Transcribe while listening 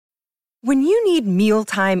When you need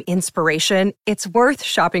mealtime inspiration, it's worth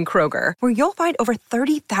shopping Kroger, where you'll find over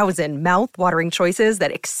 30,000 mouth-watering choices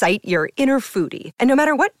that excite your inner foodie. And no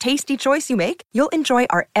matter what tasty choice you make, you'll enjoy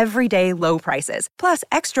our everyday low prices, plus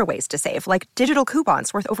extra ways to save, like digital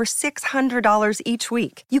coupons worth over $600 each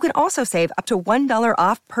week. You can also save up to $1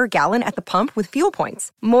 off per gallon at the pump with fuel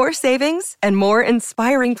points. More savings and more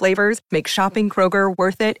inspiring flavors make shopping Kroger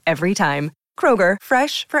worth it every time. Kroger,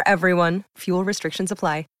 fresh for everyone. Fuel restrictions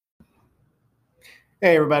apply.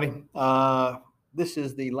 Hey, everybody. This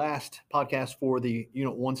is the last podcast for the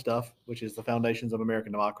Unit 1 stuff, which is the Foundations of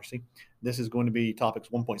American Democracy. This is going to be topics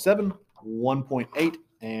 1.7, 1.8,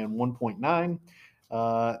 and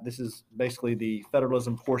 1.9. This is basically the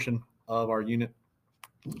federalism portion of our unit.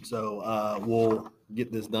 So we'll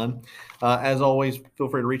get this done. As always, feel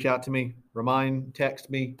free to reach out to me, text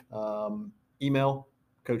me, email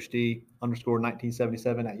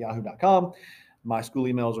coachd_1977@yahoo.com. My school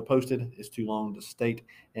emails are posted. It's too long to state.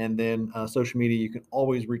 And then social media, you can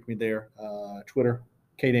always reach me there. Twitter,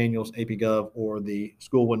 KDaniels, APGov, or the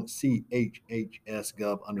school one,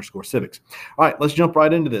 CHHSGov_civics. All right, let's jump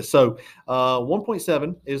right into this. So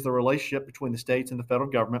 1.7 is the relationship between the states and the federal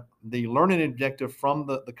government. The learning objective from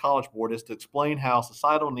the College Board is to explain how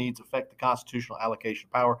societal needs affect the constitutional allocation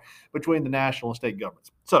of power between the national and state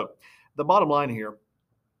governments. So the bottom line here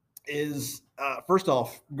is, first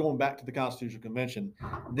off, going back to the Constitutional Convention,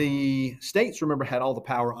 the states, remember, had all the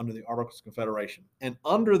power under the Articles of Confederation. And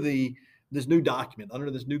under this new document,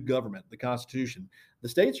 under this new government, the Constitution, the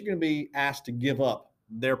states are going to be asked to give up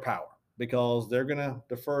their power because they're going to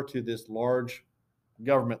defer to this large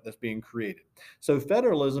government that's being created. So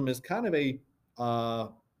federalism is kind of a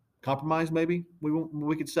compromise, maybe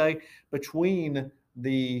we could say, between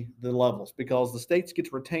the levels, because the states get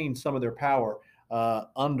to retain some of their power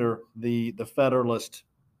under the federalist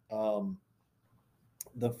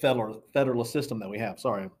system that we have.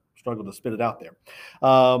 Sorry, I struggled to spit it out there.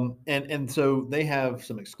 And so they have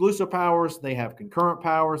some exclusive powers. They have concurrent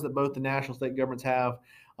powers that both the national and state governments have,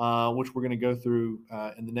 which we're going to go through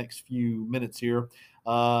in the next few minutes here.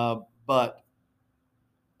 But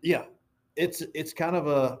yeah, it's kind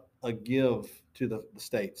of a give to the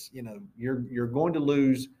states. You know, you're going to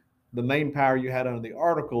lose the main power you had under the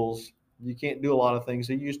Articles. You can't do a lot of things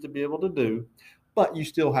you used to be able to do, but you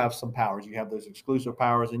still have some powers. You have those exclusive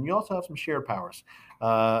powers, and you also have some shared powers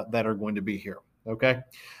that are going to be here. Okay.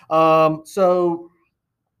 So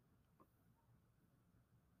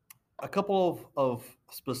a couple of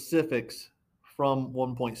specifics from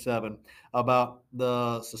 1.7 about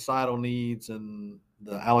the societal needs and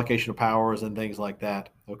the allocation of powers and things like that.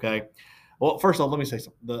 Okay. Well, first of all, let me say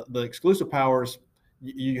something. The exclusive powers,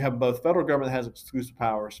 you have both federal government that has exclusive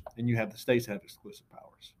powers, and you have the states that have exclusive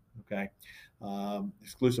powers. Okay.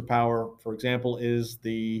 Exclusive power, for example, is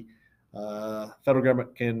the federal government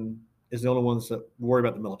is the only ones that worry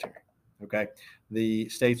about the military. Okay. The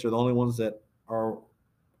states are the only ones that are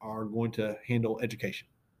going to handle education.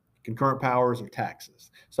 Concurrent powers are taxes.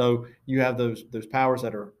 So you have those powers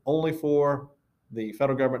that are only for the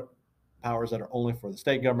federal government, powers that are only for the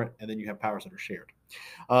state government, and then you have powers that are shared.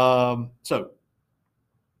 So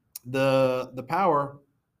the power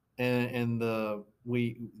and the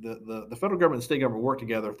federal government and state government work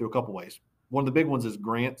together through a couple ways. One of the big ones is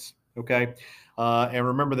grants. Okay. And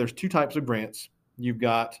remember, there's two types of grants. You've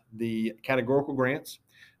got the categorical grants.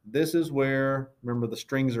 This is where, remember, the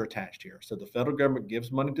strings are attached here. So the federal government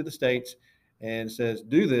gives money to the states and says,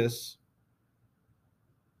 do this,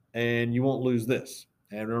 and you won't lose this.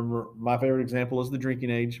 And remember, my favorite example is the drinking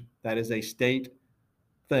age. That is a state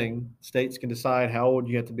thing. States can decide how old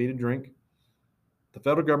you have to be to drink. The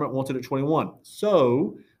federal government wants it at 21.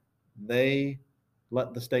 So they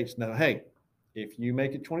let the states know, hey, if you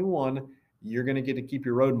make it 21, you're going to get to keep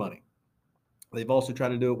your road money. They've also tried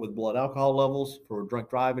to do it with blood alcohol levels for drunk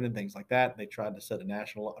driving and things like that. They tried to set a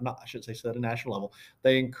national, I should say set a national level.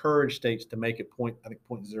 They encourage states to make it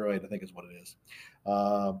 0.08, I think is what it is.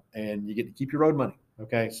 And you get to keep your road money.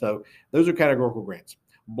 Okay, so those are categorical grants.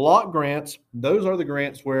 Block grants, those are the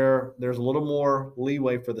grants where there's a little more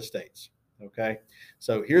leeway for the states. Okay,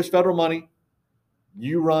 so here's federal money.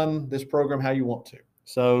 You run this program how you want to.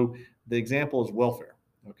 So the example is welfare.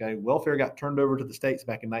 Okay, welfare got turned over to the states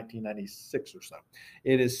back in 1996 or so.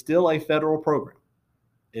 It is still a federal program.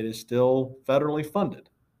 It is still federally funded,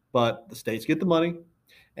 but the states get the money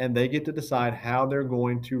and they get to decide how they're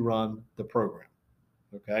going to run the program.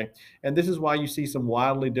 Okay, and this is why you see some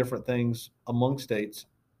wildly different things among states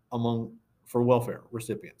for welfare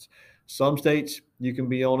recipients. Some states you can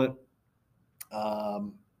be on it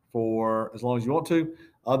for as long as you want to.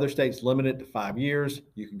 Other states limit it to 5 years.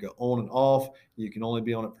 You can go on and off. You can only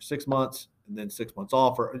be on it for 6 months and then 6 months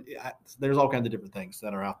off. Or there's all kinds of different things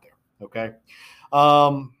that are out there. Okay.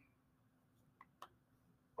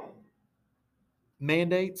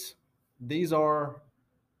 Mandates. These are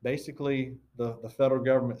basically the federal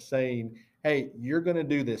government saying, hey, you're going to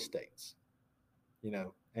do this, states.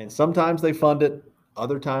 And sometimes they fund it.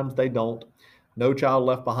 Other times they don't. No Child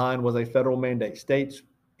Left Behind was a federal mandate. States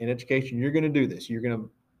in education, you're going to do this. You're going to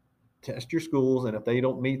test your schools, and if they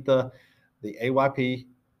don't meet the AYP,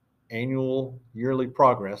 annual yearly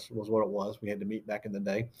progress was what it was. We had to meet back in the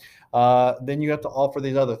day. Then you have to offer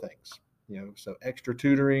these other things. So extra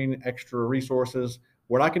tutoring, extra resources.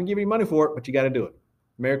 We're not going to give you money for it, but you got to do it.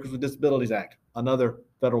 Americans with Disabilities Act, another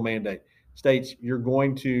federal mandate. States, you're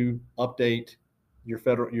going to update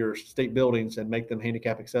your state buildings and make them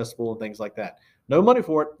handicap accessible and things like that. No money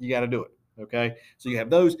for it, you got to do it. Okay. So you have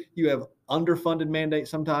those. You have underfunded mandates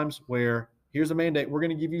sometimes where here's a mandate. We're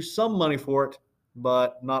going to give you some money for it,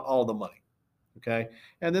 but not all the money. Okay.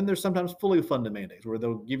 And then there's sometimes fully funded mandates where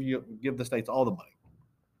they'll give the states all the money.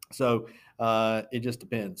 So it just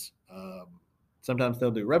depends. Sometimes they'll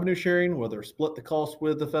do revenue sharing where they'll split the cost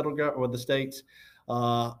with the federal government or the states.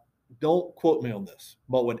 Don't quote me on this,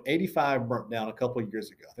 but when 85 burnt down a couple of years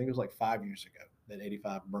ago, I think it was like 5 years ago that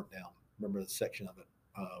 85 burnt down. Remember the section of it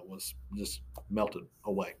was just melted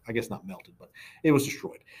away. I guess not melted, but it was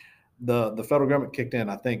destroyed. The federal government kicked in,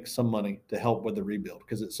 I think, some money to help with the rebuild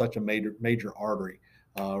because it's such a major artery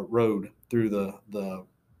road through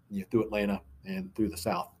through Atlanta and through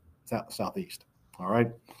the southeast. All right.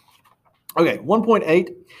 Okay.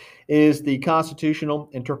 1.8 is the constitutional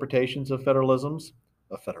interpretations of federalism.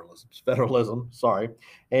 Sorry.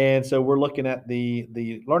 And so we're looking at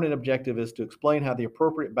the learning objective is to explain how the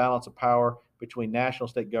appropriate balance of power between national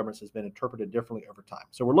and state governments has been interpreted differently over time.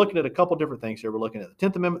 So we're looking at a couple different things here. We're looking at the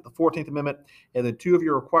 10th Amendment, the 14th Amendment, and then two of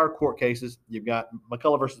your required court cases. You've got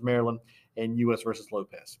McCullough versus Maryland and U.S. versus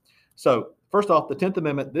Lopez. So first off, the 10th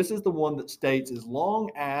Amendment, this is the one that states as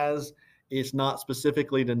long as it's not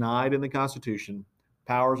specifically denied in the Constitution,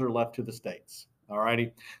 powers are left to the states. All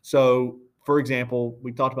righty. So for example,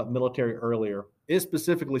 we talked about military earlier. It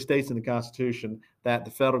specifically states in the Constitution that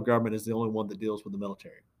the federal government is the only one that deals with the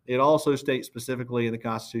military. It also states specifically in the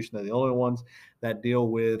Constitution that the only ones that deal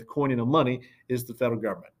with coining of money is the federal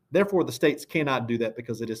government. Therefore, the states cannot do that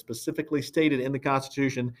because it is specifically stated in the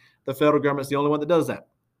Constitution the federal government is the only one that does that.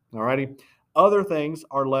 All righty. Other things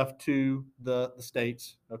are left to the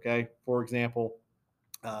states. Okay. For example,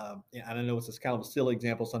 I don't know, it's kind of a silly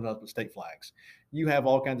example sometimes, but state flags. You have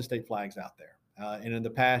all kinds of state flags out there. And in the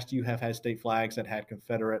past, you have had state flags that had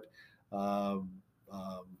Confederate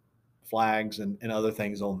flags and other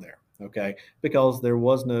things on there. Okay. Because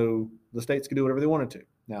the states could do whatever they wanted to.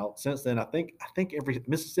 Now, since then, I think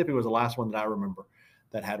Mississippi was the last one that I remember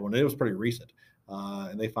that had one. It was pretty recent.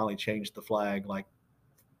 And they finally changed the flag like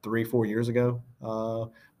 3-4 years ago.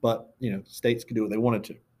 But, states could do what they wanted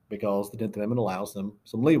to, because the 10th Amendment allows them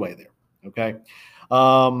some leeway there. Okay.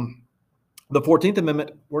 The 14th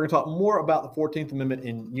Amendment, we're going to talk more about the 14th Amendment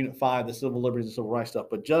in Unit 5, the civil liberties and civil rights stuff.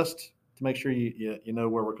 But just to make sure you know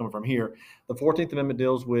where we're coming from here, the 14th Amendment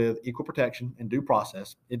deals with equal protection and due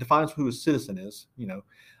process. It defines who a citizen is,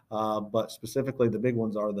 but specifically the big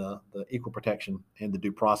ones are the equal protection and the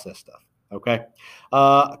due process stuff. Okay.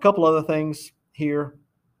 A couple other things here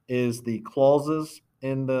is the clauses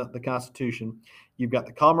in the Constitution. You've got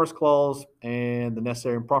the Commerce Clause and the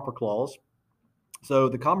Necessary and Proper Clause. So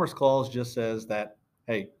the Commerce Clause just says that,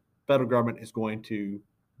 hey, federal government is going to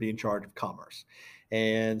be in charge of commerce.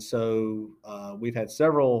 And so we've had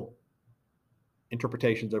several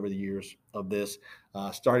interpretations over the years of this,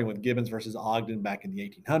 starting with Gibbons versus Ogden back in the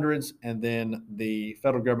 1800s. And then the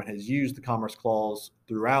federal government has used the Commerce Clause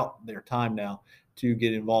throughout their time now to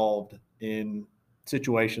get involved in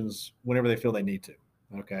situations whenever they feel they need to.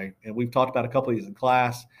 Okay. And we've talked about a couple of these in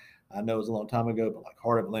class. I know it was a long time ago, but like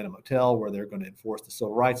Heart of Atlanta Motel, where they're going to enforce the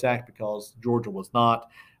Civil Rights Act because Georgia was not,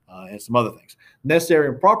 and some other things. Necessary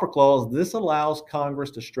and Proper Clause, this allows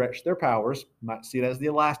Congress to stretch their powers. You might see it as the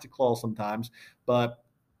elastic clause sometimes, but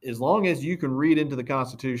as long as you can read into the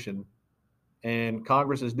Constitution and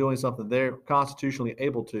Congress is doing something they're constitutionally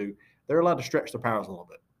able to, they're allowed to stretch their powers a little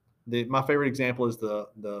bit. My favorite example is the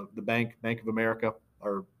Bank of America,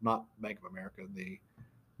 or not Bank of America, the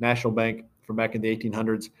National Bank from back in the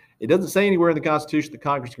 1800s. It doesn't say anywhere in the Constitution that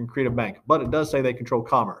Congress can create a bank, but it does say they control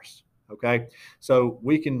commerce. Okay. So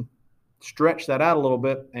we can stretch that out a little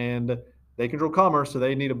bit, and they control commerce. So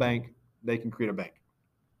they need a bank. They can create a bank.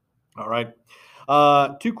 All right.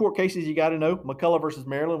 Two court cases you got to know: McCullough versus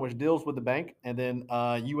Maryland, which deals with the bank, and then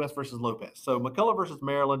U.S. versus Lopez. So McCullough versus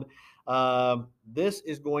Maryland. This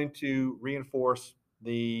is going to reinforce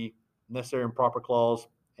the necessary and proper clause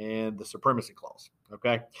and the supremacy clause.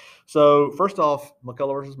 Okay. So first off,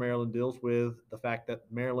 McCullough versus Maryland deals with the fact that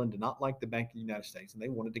Maryland did not like the Bank of the United States and they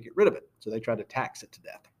wanted to get rid of it. So they tried to tax it to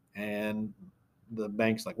death. And the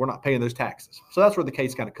bank's like, we're not paying those taxes. So that's where the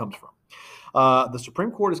case kind of comes from. The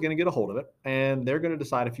Supreme Court is going to get a hold of it, and they're going to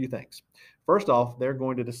decide a few things. First off, they're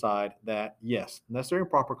going to decide that, yes, necessary and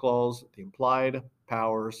proper clause, the implied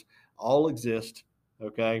powers all exist,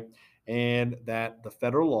 okay, and that the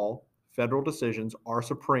federal law, federal decisions are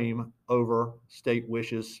supreme over state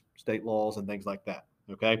wishes, state laws, and things like that,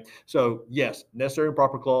 okay? So, yes, necessary and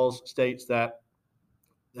proper clause states that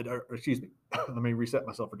excuse me, let me reset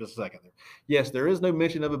myself for just a second there. Yes, there is no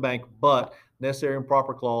mention of a bank, but necessary and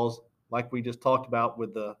proper clause, like we just talked about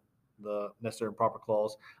with the necessary and proper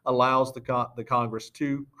clause, allows the Congress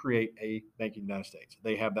to create a bank in the United States.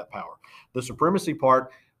 They have that power. The supremacy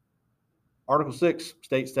part, Article 6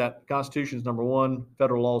 states that the Constitution is number one,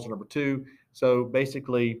 federal laws are number two. So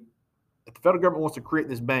basically, if the federal government wants to create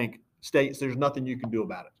this bank, states there's nothing you can do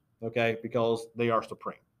about it, okay, because they are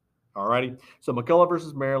supreme. All righty. So McCullough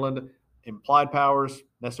versus Maryland, implied powers,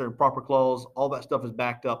 necessary and proper clause, all that stuff is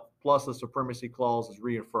backed up, plus the supremacy clause is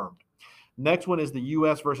reaffirmed. Next one is the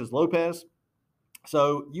U.S. versus Lopez.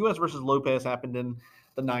 So U.S. versus Lopez happened in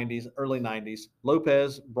the 90s, early 90s.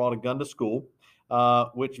 Lopez brought a gun to school,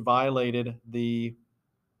 which violated the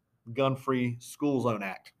Gun-Free School Zone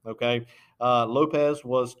Act. Okay. Lopez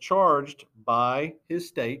was charged by his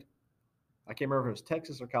state. I can't remember if it was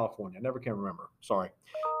Texas or California. I never can remember. Sorry.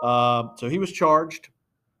 So he was charged.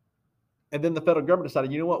 And then the federal government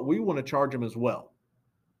decided, you know what? We want to charge him as well.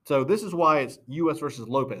 So this is why it's U.S. versus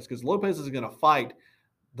Lopez, because Lopez is going to fight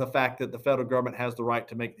the fact that the federal government has the right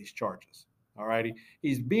to make these charges. All righty.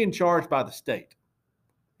 He's being charged by the state.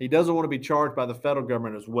 He doesn't want to be charged by the federal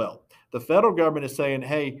government as well. The federal government is saying,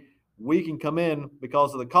 hey, we can come in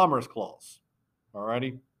because of the Commerce Clause. All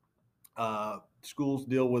righty. Schools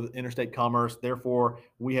deal with interstate commerce. Therefore,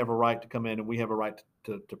 we have a right to come in and we have a right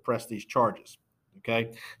to press these charges.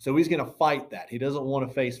 Okay. So he's going to fight that. He doesn't want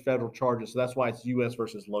to face federal charges. So that's why it's U.S.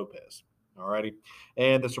 versus Lopez. All righty.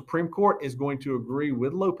 And the Supreme Court is going to agree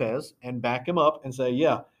with Lopez and back him up and say,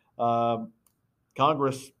 yeah,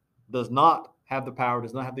 Congress does not have the power,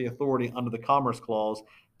 does not have the authority under the Commerce Clause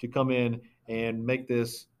to come in and make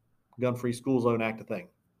this Gun-Free School Zone Act a thing.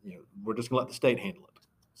 You know, we're just going to let the state handle it.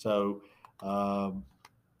 So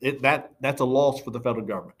that's a loss for the federal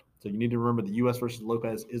government. So you need to remember the U.S. versus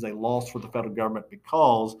Lopez is a loss for the federal government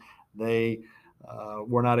because they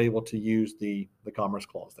were not able to use the Commerce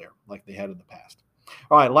Clause there like they had in the past.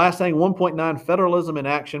 All right, last thing, 1.9, federalism in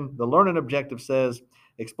action. The learning objective says,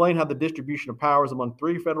 explain how the distribution of powers among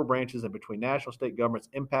three federal branches and between national state governments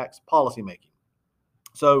impacts policymaking.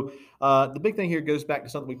 So the big thing here goes back to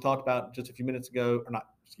something we talked about just a few minutes ago, or not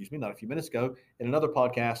a few minutes ago, in another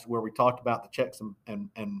podcast where we talked about the checks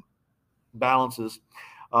and balances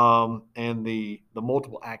and the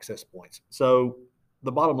multiple access points. So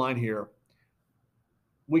the bottom line here,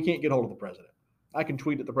 we can't get hold of the president. I can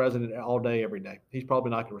tweet at the president all day, every day. He's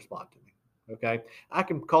probably not going to respond to me. Okay. I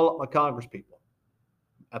can call up my Congress people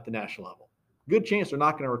at the national level. Good chance they're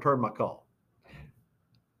not going to return my call.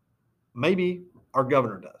 Maybe our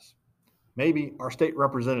governor does. Maybe our state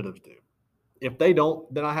representatives do. If they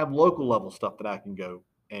don't, then I have local level stuff that I can go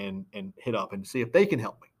and hit up and see if they can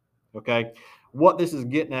help me. Okay. What this is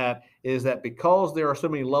getting at is that because there are so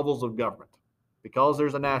many levels of government, because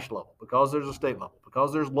there's a national level, because there's a state level,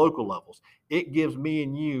 because there's local levels, it gives me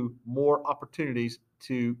and you more opportunities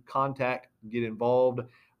to contact, get involved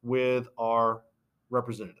with our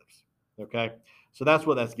representatives. Okay. So that's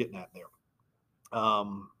what that's getting at there.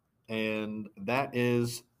 And that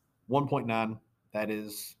is 1.9. That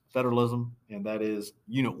is federalism, and that is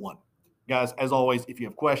Unit 1. Guys, as always, if you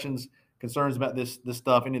have questions, concerns about this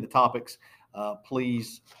stuff, any of the topics,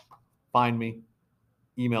 please find me,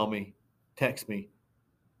 email me, text me,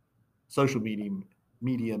 social media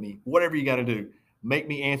me, whatever you got to do. Make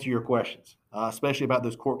me answer your questions, especially about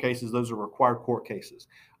those court cases. Those are required court cases.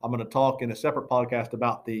 I'm going to talk in a separate podcast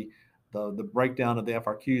about the breakdown of the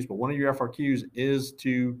FRQs, but one of your FRQs is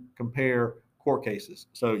to compare court cases.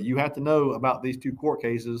 So you have to know about these two court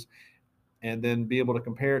cases and then be able to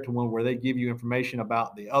compare it to one where they give you information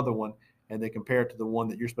about the other one and they compare it to the one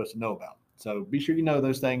that you're supposed to know about. So be sure you know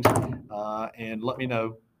those things and let me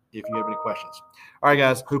know if you have any questions. All right,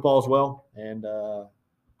 guys, hope all is well, and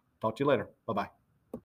talk to you later. Bye-bye.